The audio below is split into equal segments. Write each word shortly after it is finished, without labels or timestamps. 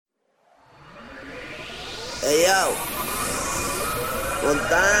Ey, yo,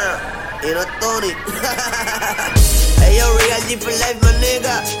 Montana, y no es Tony. Ey, yo, Real G for life, my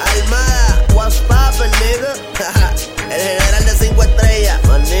nigga. Armada, what's poppin', nigga? El general de 5 estrellas,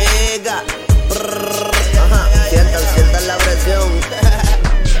 my nigga. Sientan la presión.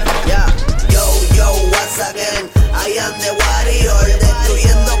 Yeah. Yo, what's again? I am the warrior,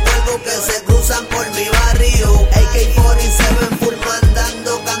 destruyendo cuerpos que se cruzan por mi barrio. AK-47 full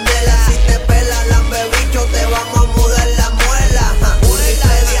mandando candela. Si te pelas lambe bicho, te vamos a mudar la muela. Unirte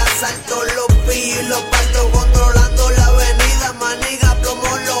de asalto, los pillos y los partos, controlando la avenida, maniga,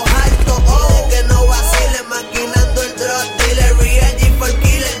 plomo los altos. Oh, que no vacile, maquinando el drug dealer. Real G for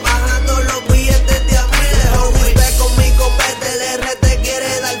killer, bajando los billetes de a miles. Respect con mi copete, el RT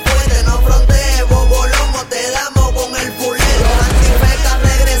quiere dar fuerte. No frontees, bobolongo, te damos con el fulero. Los antifecas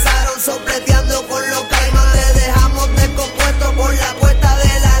regresaron sopleteando con los caimas. Te dejamos descompuesto por la cuesta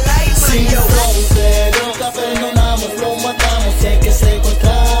de la laima. Sin Fronte, nunca perdonamos, lo matamos. Si hay que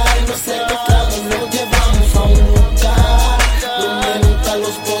secuestrar, lo secuestramos, lo llevamos a un lugar donde nunca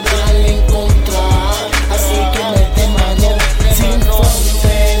los podrán encontrar. Así que mete mano. Sin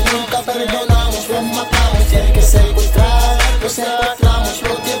Fronte, nunca perdonamos, lo matamos. Si hay que secuestrar, lo secuestramos,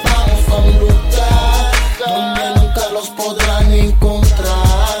 lo llevamos a un lugar donde nunca los podrán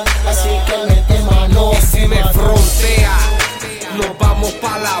encontrar. Así que mete mano. Y si me frontea, nos vamos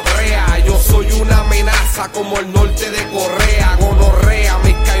pa' la brea. Yo soy una amenaza como el norte de Corea. Gonorrea,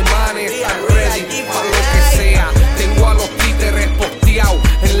 mis caimanes están ready pa' lo que sea. Tengo a los títeres posteados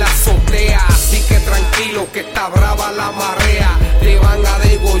en la azotea. Así que tranquilo que está brava la marea. Te van a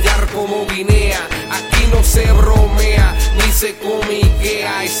degollar como Guinea. Aquí no se bromea, ni se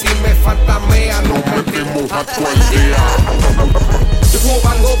comiquea. Y si me fantamea, nos metemos a tu aldea. Yo como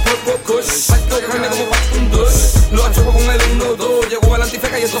bango, por kush, falto de carne como un dos. Lo achoco con el 1-2, llegó el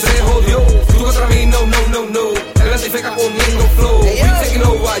antifeca y esto se jodió. Tú contra mí, no. El antifeca poniendo flow. We taking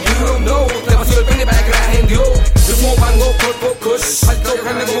over, you don't know. Te vació el pene para que la gente dio. Yo como bango, por kush, falto de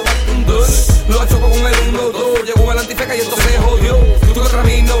carne como un dos. Lo achoco con el 1-2, llegó el antifeca y esto se jodió. Tú contra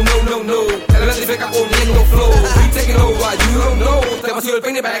mí, no. El antifeca poniendo flow. We taking over, you don't know. Te vació el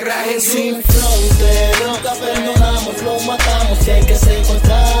pene para que la gente dio. Sin Fronte, nunca perdonamos, lo matamos. Si hay que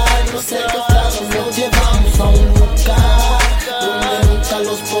secuestrar, lo secuestramos, lo llevamos a un lugar donde nunca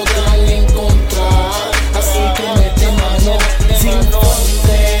los podrán encontrar. Así que mete mano. Sin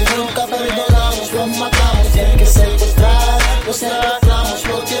Fronte, nunca perdonamos, lo matamos. Si hay que secuestrar, lo secuestramos,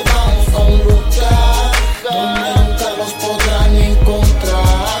 lo llevamos a un lugar donde nunca los podrán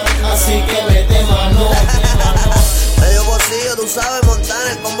encontrar. Así que mete mano. Medio pocillo, tú sabes,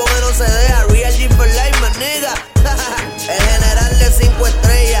 Montana, el combo que no se deja. Real G for life, my nigga. El general de 5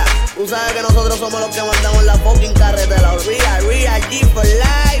 estrellas. Tú sabes que nosotros somos los que mandamos la fucking carretera. Real G for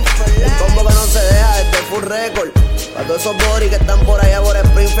life. El combo que no se deja desde Full Record. Para todos esos boris que están por allá por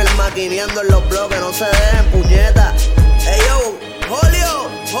Springfield maquineando en los bloques, no se dejen, puñeta. Ey, yo,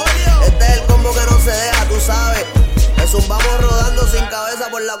 Julio. Este es el combo que no se deja, tú sabes. Le zumbamos rodando sin cabeza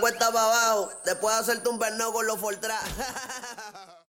por la cuesta para abajo. Después de hacerte un perneo con los Fortras.